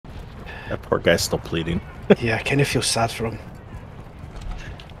That poor guy's still bleeding. Yeah, I kind of feel sad for him.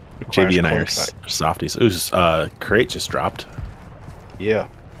 JB and I are softies. Ooh, crate just dropped. Yeah.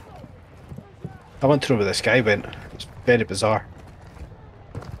 I went through where this guy went. It's very bizarre.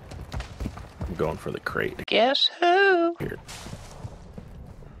 I'm going for the crate. Guess who? Here.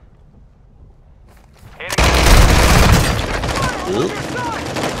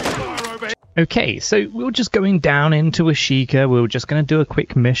 Okay, so we were just going down into Ashika. We were just going to do a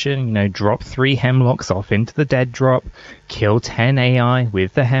quick mission, you know, drop 3 hemlocks off into the dead drop, kill 10 AI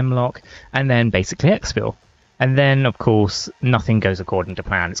with the hemlock, and then basically exfil. And then, of course, nothing goes according to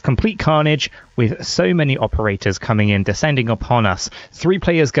plan. It's complete carnage with so many operators coming in, descending upon us. 3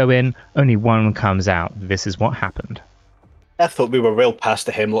 players go in, only 1 comes out. This is what happened. I thought we were well past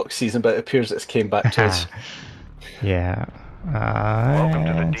the hemlock season, but it appears it's came back to us. Yeah.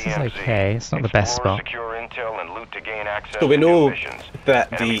 This is okay. It's not the best spot. So we know that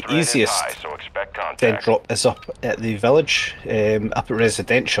the easiest dead drop is up at the village, up at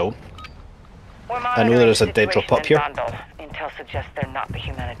residential. I know there is a dead drop up here. Intel suggests they're not the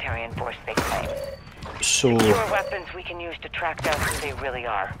humanitarian force they claim. So secure weapons we can use to track down who they really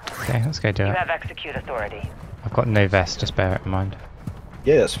are. Okay, let's go do it. You have execute authority. I've got no vest, just bear it in mind.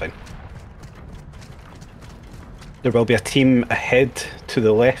 yeah, that's fine. There will be a team ahead to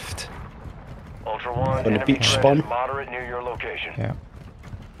the left on the beach spawn. Yeah.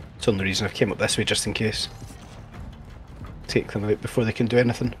 It's the only reason I came up this way, just in case. Take them out before they can do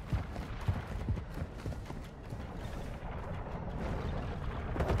anything.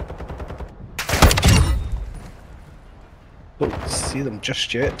 Don't see them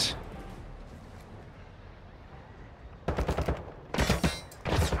just yet.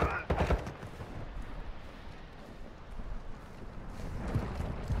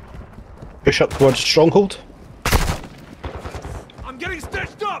 Push up towards Stronghold. I'm getting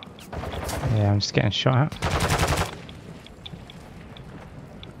stitched up. Yeah, I'm just getting shot at.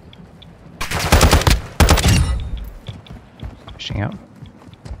 Pushing up.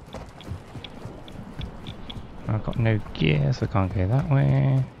 I've got no gear, so I can't go that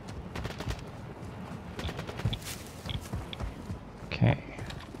way. Okay.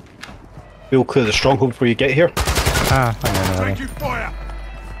 We'll clear the Stronghold before you get here. Ah, I know already. Taking fire.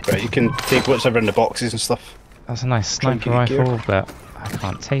 Right, you can take whatever in the boxes and stuff. That's a nice Try and sniper get your rifle, but I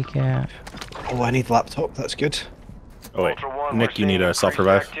can't take it. Oh, I need laptop, that's good. Oh wait, Nick, you need a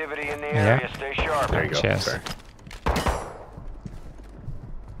self-revive? Yeah. There you go. Cheers. Sorry.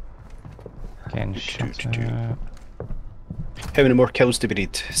 Getting shot at. How many more kills do we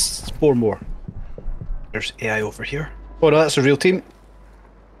need? 4 more. There's AI over here. Oh no, that's a real team.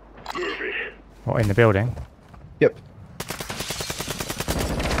 What, in the building? Yep.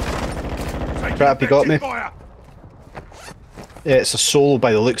 Crap, he got me. Fire. Yeah, it's a solo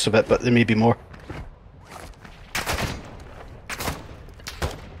by the looks of it, but there may be more.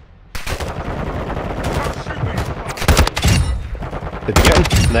 Did you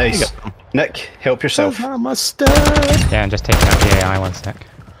get him? Nice. Nick, help yourself. Yeah, I'm just taking out the AI, 1 sec.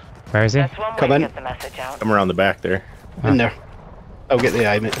 Where is he? That's one way Come to in. get the message out. I'm around the back there. In there. I'll get the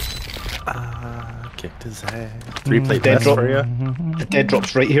AI, mate. Kicked his head. 3-plate Dead vest drop. for you. The dead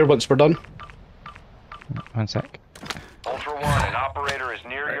drop's right here once we're done. 1 sec. Ultra One, an operator is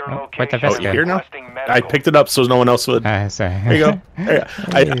near your location. where'd the vest Oh, you go? here now? Requesting medical. I picked it up so no one else would. Sorry. There you go. There.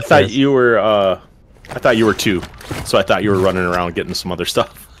 I thought you were. I thought you were 2, so I thought you were running around getting some other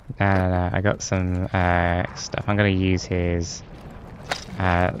stuff. No. I got some stuff. I'm going to use his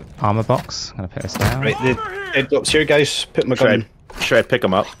armor box. I'm going to put this down. Right, the dead drop's here, guys. Put my gun. Should I pick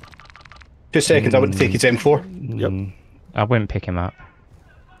him up? 2 seconds, I want to take his M4. Yep. I wouldn't pick him up.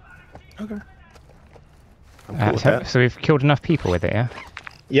 Okay. I'm cool with that. So we've killed enough people with it, yeah?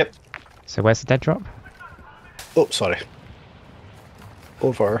 Yep. So where's the dead drop? Oh, sorry.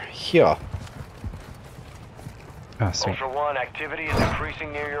 Over here. Oh, sweet. Ultra One, activity is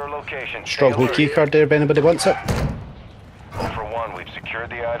increasing near your location. Stay Stronghold alert. keycard there if anybody wants it. Ultra One, we've secured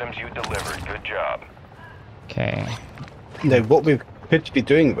the items you delivered. Good job. Okay. Now, what we could be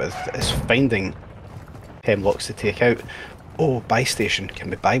doing with is finding hemlocks to take out. Oh, buy station. Can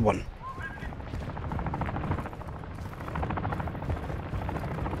we buy one?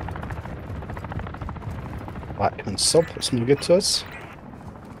 Blackman sub. It's no good to us.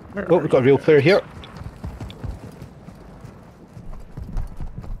 Oh, we've got a real player here.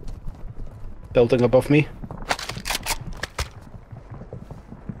 Building above me.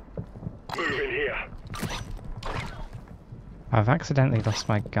 I've accidentally lost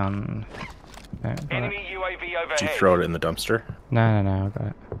my gun. No, Enemy UAV Did you overhead. throw it in the dumpster? I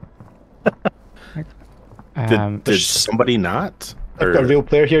got it. Did somebody not? I've got a real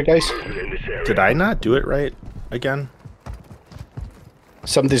player here, guys. Did I not do it right again?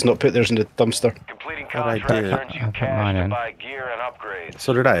 Somebody's not put theirs in the dumpster. Completing Thought I contract did. earns you I put cash mine to in. buy gear and upgrades.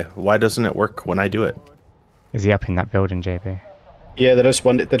 So did I. Why doesn't it work when I do it? Is he up in that building, JB? Yeah, there is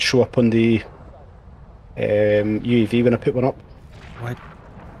one that did show up on the UAV when I put one up.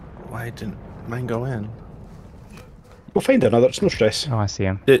 Why didn't mine go in? We'll find another, it's no stress. Oh, I see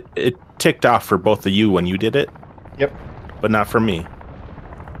him. It ticked off for both of you when you did it, Yep. but not for me.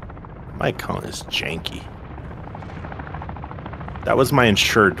 My account is janky. That was my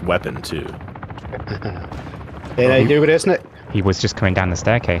insured weapon too. Any idea where it is, Nick? He was just coming down the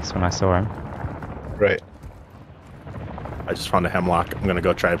staircase when I saw him. Right. I just found a hemlock. I'm gonna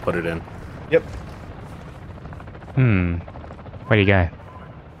go try and put it in. Yep. Where'd he go?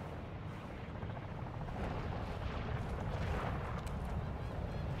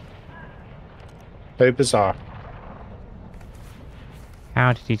 How bizarre.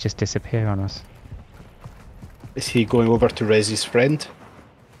 How did he just disappear on us? Is he going over to Rezzy's friend?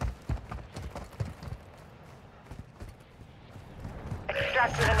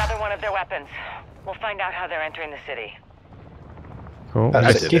 Extracted another one of their weapons. We'll find out how they're entering the city. Cool.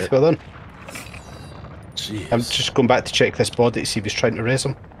 That's did it, Keith, it. well done. Jeez. I'm just going back to check this body to see if he's trying to res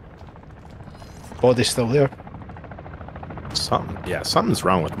him. Body's still there. Something's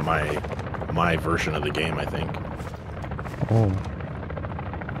wrong with my version of the game, I think. Oh.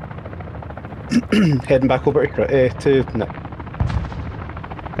 Heading back over to Nick.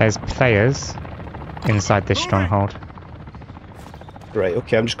 There's players inside this stronghold. Right,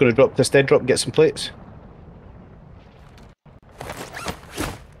 okay, I'm just going to drop this dead drop and get some plates.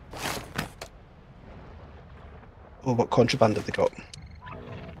 Oh, what contraband have they got?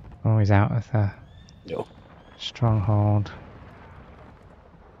 Oh, he's out of the No. stronghold.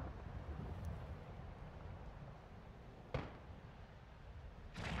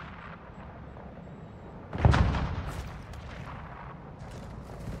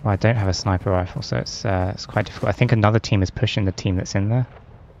 Well, I don't have a sniper rifle, so it's quite difficult. I think another team is pushing the team that's in there.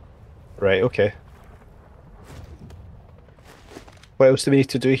 Right, okay. What else do we need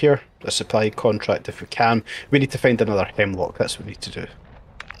to do here? A supply contract if we can. We need to find another hemlock, that's what we need to do.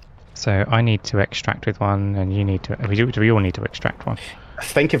 So I need to extract with one, and you need to... Do we all need to extract one? I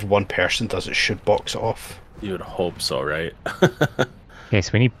think if one person does it, should box it off. You would hope so, right? Okay,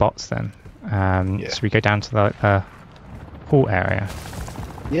 so we need bots then. Yeah. So we go down to the hall area.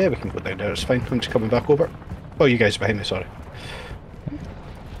 Yeah, we can go down there, it's fine. I'm just coming back over. Oh, you guys are behind me, sorry.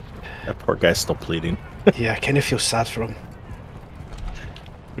 That poor guy's still bleeding. Yeah, I kind of feel sad for him.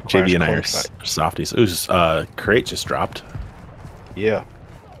 JB and I are Contract. softies. Ooh, crate just dropped. Yeah.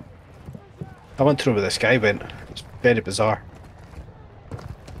 I want to know where this guy went. It's very bizarre.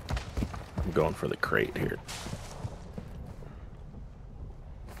 I'm going for the crate here.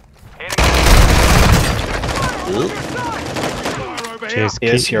 Cheers, He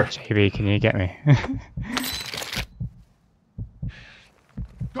is here. JB, can you get me?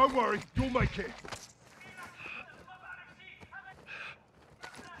 Don't worry, you'll make it.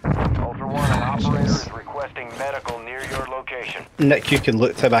 Ultra One, an operator is requesting medical near your location. Nick, you can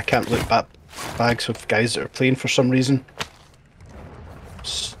look to him. I can't look back bags of guys that are playing for some reason.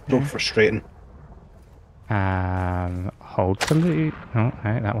 So frustrating. Hold to loot. Oh,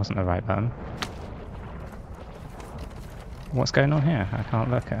 no, that wasn't the right button. What's going on here? I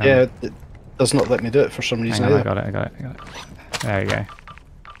can't look at Yeah, it does not let me do it for some reason Hang on, I either. got it. There we go.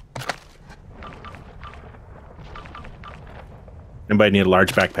 Anybody need a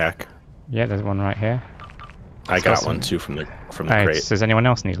large backpack? Yeah, there's one right here. I It's got got one some- too from the Oh, crate. does anyone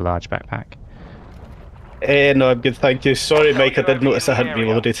else need a large backpack? No, I'm good, thank you. Sorry, Mike, I did notice I hadn't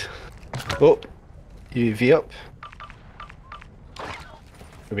reloaded. Oh, UAV up.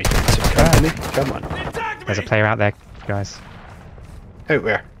 Are we getting some company? Come on. There's a player out there, guys. Out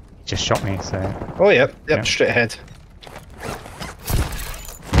where? He just shot me, so... Oh, yep, Yeah. straight ahead.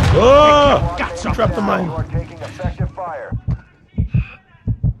 Oh! Drop the You mine. are taking effective fire.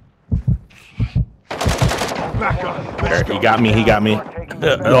 Back up. There, he got me.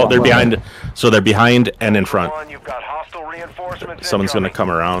 Oh, they're behind. So they're behind and in front. One, you've got hostile reinforcements. Someone's gonna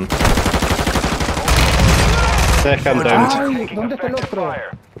incoming. come around. Nick, I'm down. Taking effective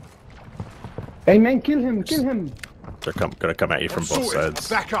fire. Hey man, kill him, kill him! They're gonna come at you from both Sorted. sides.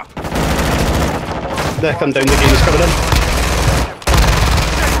 Back up. Nick, I'm down. The game is coming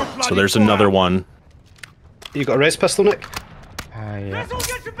in. So there's another one. You got a res pistol, Nick? yeah.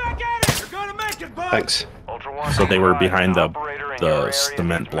 Thanks. Ultra One, So they were behind the operator in your area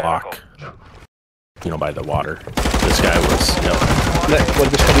cement needs block. You know, by the water. This guy was. Yep. Nick, one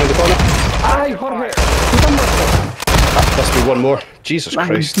just coming in the corner. Ay, Jorge! Quítame esto. Must be one more. Jesus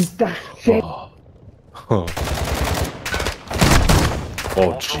Christ.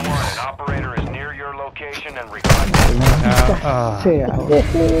 Oh, jeez. An operator is near your location and requesting.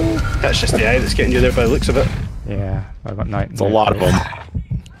 That's just the eye that's getting you there by the looks of it. Yeah, I've got night. It's a lot of them.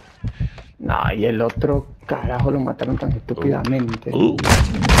 Nah, y el otro carajo lo mataron tan estúpidamente.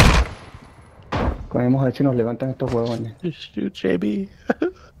 Podemos ver si nos levantan estos huevones. Shoot, JB.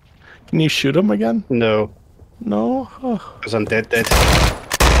 Can you shoot him again? No. No? Because I'm dead. There's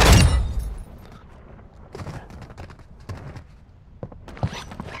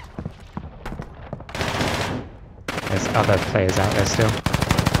other players out there still.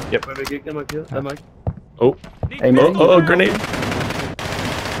 Yep. Oh. Hey, Oh, grenade.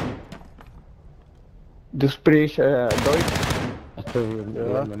 Du sprichst Deutsch?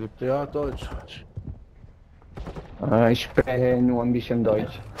 Ja, Deutsch. Ich spreche nur ein bisschen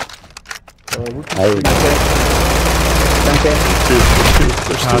Deutsch. Oh,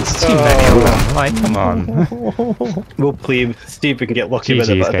 it's too many of them. Like, come on. We'll play, see if we can get lucky with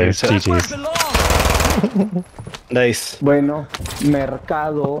it. GG's, guys. GG's. Nice. Bueno,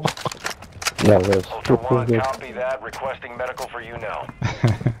 mercado. Ultra One, copy that. Requesting medical for you now.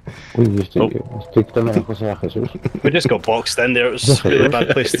 Estoy quitando las cosas a Jesús. We just got boxed in there. It was a really bad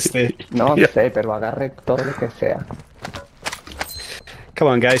place to stay. No sé, pero agarre todo lo que sea. Come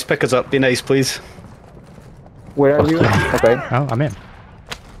on, guys, pick us up. Be nice, please. Where are you? Okay. Oh, I'm in.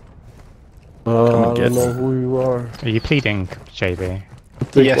 I don't know who you are. Are you pleading, JB? I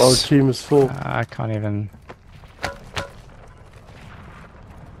think Yes. our team is full. I can't even.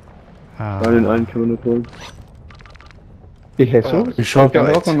 ¿Y Jesús? Bishop, ¿Qué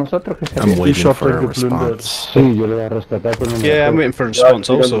andaba con nosotros? Que se I'm había... waiting Bishop for a and the plundered. response. Sí, yo le voy a rescatar, pero no me Yeah, I'm waiting for a response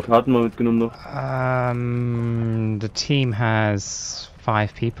also. The team has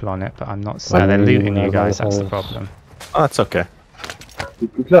 5 people on it, but I'm not. No, they're looting you guys. That's the problem. Oh, that's okay.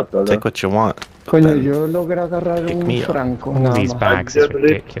 Take what you want. Coño, yo logré agarrar Pick un me up. franco. All nada these más. bags is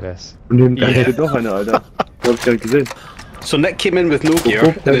ridiculous. So Nick came in with no gear,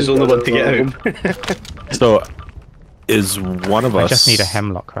 and he's the only one to get out. So, is one of I us... just need a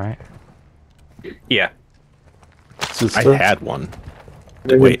hemlock, right? Yeah. I had one.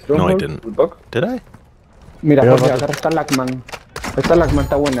 Wait, no I didn't. Did I? Mira, Jorge, agarra esta Lachman. Esta Lachman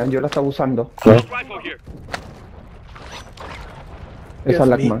está buena, yo la estaba usando. Esa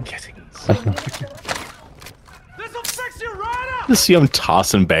Lachman. Just see him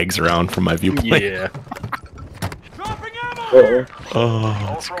tossing bags around from my viewpoint. Yeah. Oh,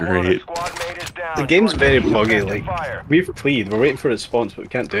 that's great. The game's very buggy, like, we've plead, we're waiting for a response, but we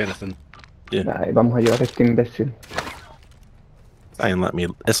can't do anything. Ay, vamos a llevar a este imbécil.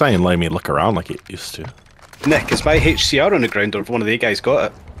 It's not even letting me look around like it used to. Nick, is my HCR on the ground, or if one of the guys got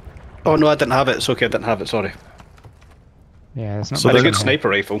it? Oh no, I didn't have it, it's okay, I didn't have it, sorry. Yeah, it's not. So I had a they're good sniper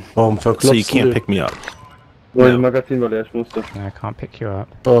rifle. So you can't pick me up. No. No, I can't pick you up.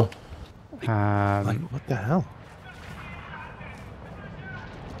 Oh. Like, what the hell?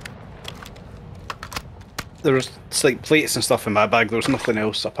 There was like plates and stuff in my bag, there was nothing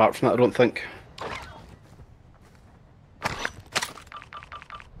else apart from that, I don't think.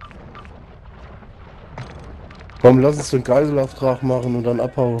 Komm, lass uns den Geiselauftrag machen und dann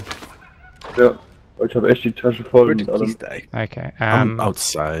abhauen. Ja, ich habe echt die Tasche voll Where mit did allem. these die? Okay. I'm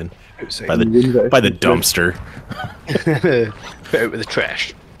outside. Outside. By the dumpster. Put out with the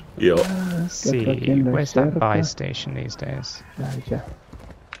trash. Yo. Let's see. Where's that buy station these days?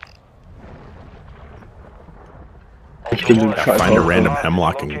 Find a random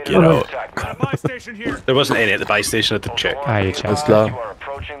hemlock and get out. There wasn't any at the buy station at the check. Ah, you checked.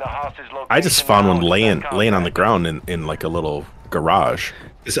 I just found one laying on the ground in like a little garage.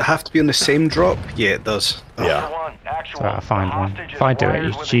 Does it have to be on the same drop? Yeah, it does. Yeah. So I'll find one. If I do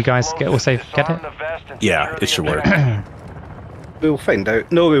it, do you guys also get it? Yeah, it should work. We'll find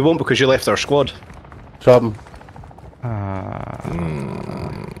out. No, we won't because you left our squad. Schaden.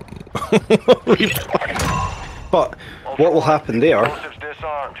 But what will happen there,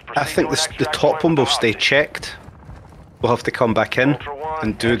 I think the top one will stay checked. We'll have to come back in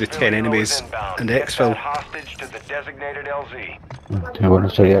and do the 10 enemies and exfil. Qué bueno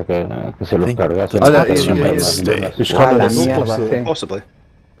sería que se los cargase. Possibly.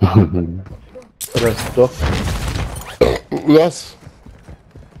 Doch. Was?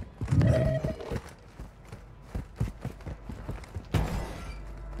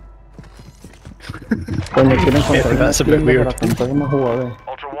 That's a bit weird.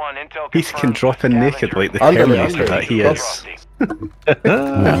 He can drop in naked like the Terminator that he is.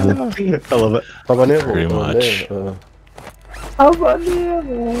 I love it. Very much.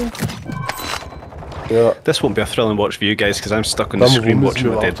 Ja. This won't be a thrilling watch for you guys because I'm stuck on the screen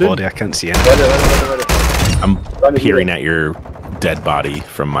watching my dead body. I can't see anything. I'm peering at your dead body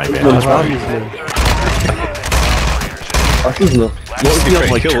from my vantage point. Was ist noch? What would be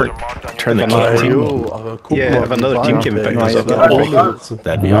like turn the key? Yeah, if another team came and picked us up,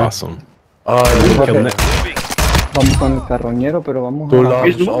 that'd be awesome. Vamos con el carroñero, pero vamos Du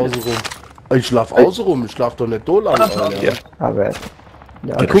laufst außen rum. Ich schlaf außen rum, ich schlaf doch nicht da lang, Alter. a ver.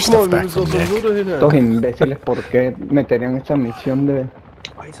 Ya. Guck mal, wir müssen so nur dahin. Estos imbéciles, ¿por qué meterían esta misión de...?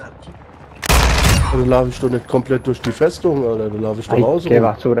 Da laufe ich doch nicht komplett durch die Festung, Alter. Da laufe ich doch Ay, außen qué rum.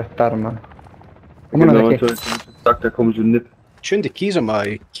 basura esta arma. Vámonos de aquí. Sagt, da kommen so nip. Tuned the keys on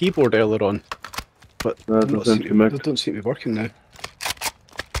my keyboard earlier on, but they don't seem to be working now.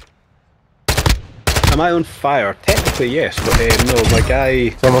 Am I on fire? Technically yes, but no, my guy...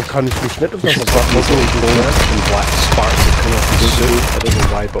 Sag mal, kann ich mich nicht auf das Verpacken? And black sparks that come off his suit. I don't know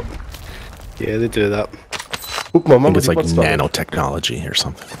why, but... Yeah, they do that. Guck mal, Mann, It's like nanotechnology or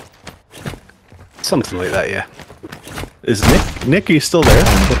something. Something like that, yeah. Is Nick, are you still there?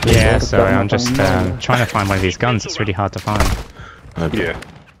 Yeah, sorry, I'm just trying to find one of these guns. It's really hard to find. Okay.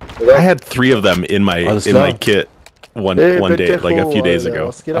 I had 3 of them in my kit one day, like a few days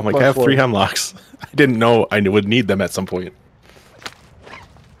ago. I'm like, I have 3 hemlocks. I didn't know I would need them at some point.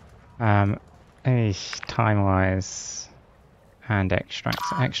 Time-wise and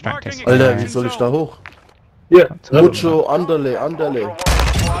extract is Alter, wie soll ich da hoch? Hier. Mucho, Anderle.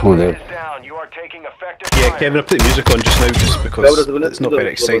 Yeah, Kevin, I put the music on just now just because it's not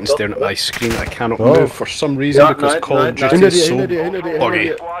very exciting staring at my screen. I cannot move for some reason because Call of Duty is so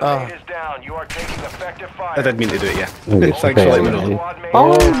buggy. I didn't mean to do it, yeah. Thanks for letting me know. ¡Oh,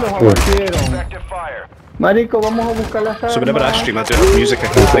 los abatieron! Marico, vamos a buscar la armas. So whenever I stream, I do have music I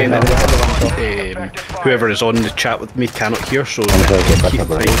can play, and whoever is on the chat with me cannot hear, so keep trying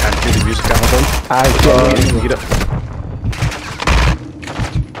and do the music I have on. Hear it.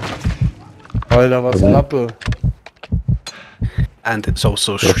 Alter, was Lappe. And it's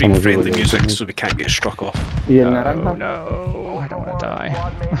also stream friendly music, so we can't get struck off. ¿Y el naranja? No, I don't want to die.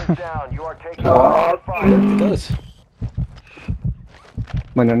 It does.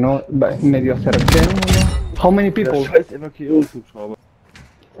 Bueno, no, medio acerquémonos. How many people?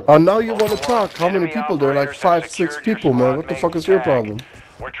 Oh, now you wanna talk? How many people? There are like 5, 6 people, man. What the fuck is your problem?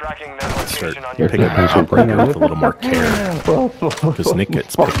 Start picking my operator with a little more care. Because Nick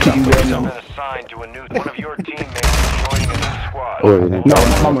gets picked up when you don't. No,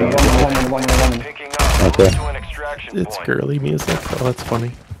 vámonos. Okay. It's girly music. Oh, that's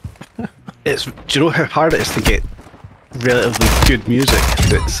funny. Do you know how hard it is to get relatively good music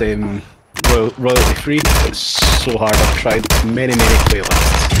that's royalty free? It's so hard. I've tried many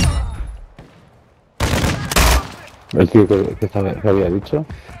playlists. ¿El tío que había dicho?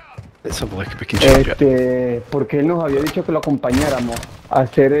 Let's have a look if we can change it. Porque él nos había dicho que lo acompañáramos a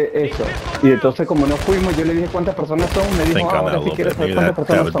hacer eso. Y entonces como no fuimos, yo le dije cuántas personas son, me dijo ahora si quieres saber cuántas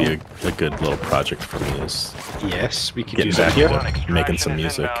personas son. That would be a good little project for me is yes, we could getting use back it here. to making some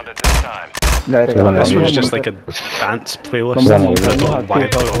music. This was just like a dance playlist. I don't know why,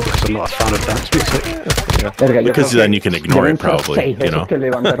 because I'm not a fan of dance music. Because then you can ignore it probably, you know.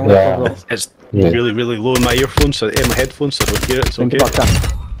 It's really low in my earphones, in my headphones, so I don't hear it, it's okay.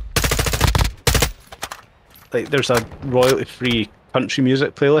 Like, there's a royalty-free country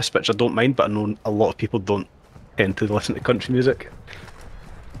music playlist, which I don't mind, but I know a lot of people don't tend to listen to country music.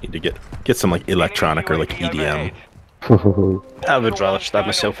 Need to get some like electronic or like EDM. I would rather stab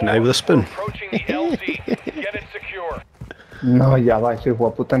myself in the eye with a spoon. No, ya va, ese hijo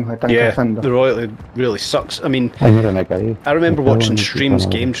de puta nos están cazando. The royalty really sucks. I mean, I remember watching streams,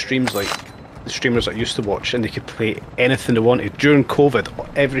 game streams, like the streamers I used to watch, and they could play anything they wanted. During COVID,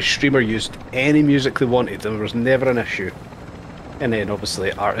 every streamer used any music they wanted, and there was never an issue. And then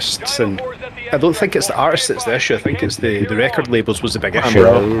obviously artists, and I don't think it's the artists that's the issue, I think it's the record labels was the big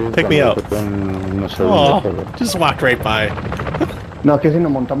issue. Pick me up. Oh, just walk right by. No, que si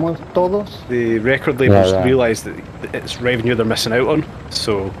nos montamos todos. The record labels realise that it's revenue they're missing out on,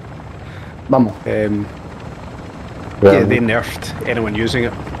 so... Vamos. Yeah, they nerfed anyone using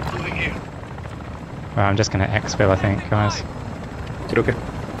it. Well, I'm just going to exfil, I think, guys. You're okay.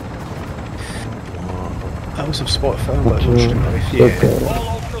 I was of Spotify, but I don't stream live.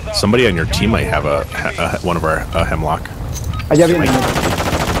 Yeah. Somebody on your team might have one of our hemlock. Allá viene.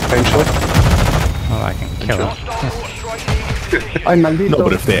 Eventually. Well, I can kill it. Ay, maldito. No,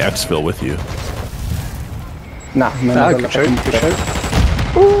 but if they exfil with you. Nah, me da good shout.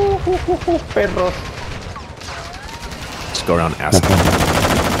 Perros. Just go around asking.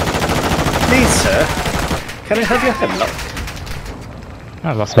 Please, sir, can I have your hemlock?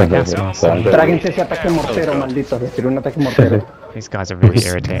 I lost my gas mask. Tráguense ese ataque mortero, malditos. Les tiré un ataque mortero. These guys are really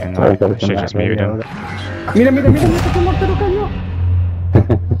irritating. I should just mute him. Mira, mira, mira, el ataque mortero cayó.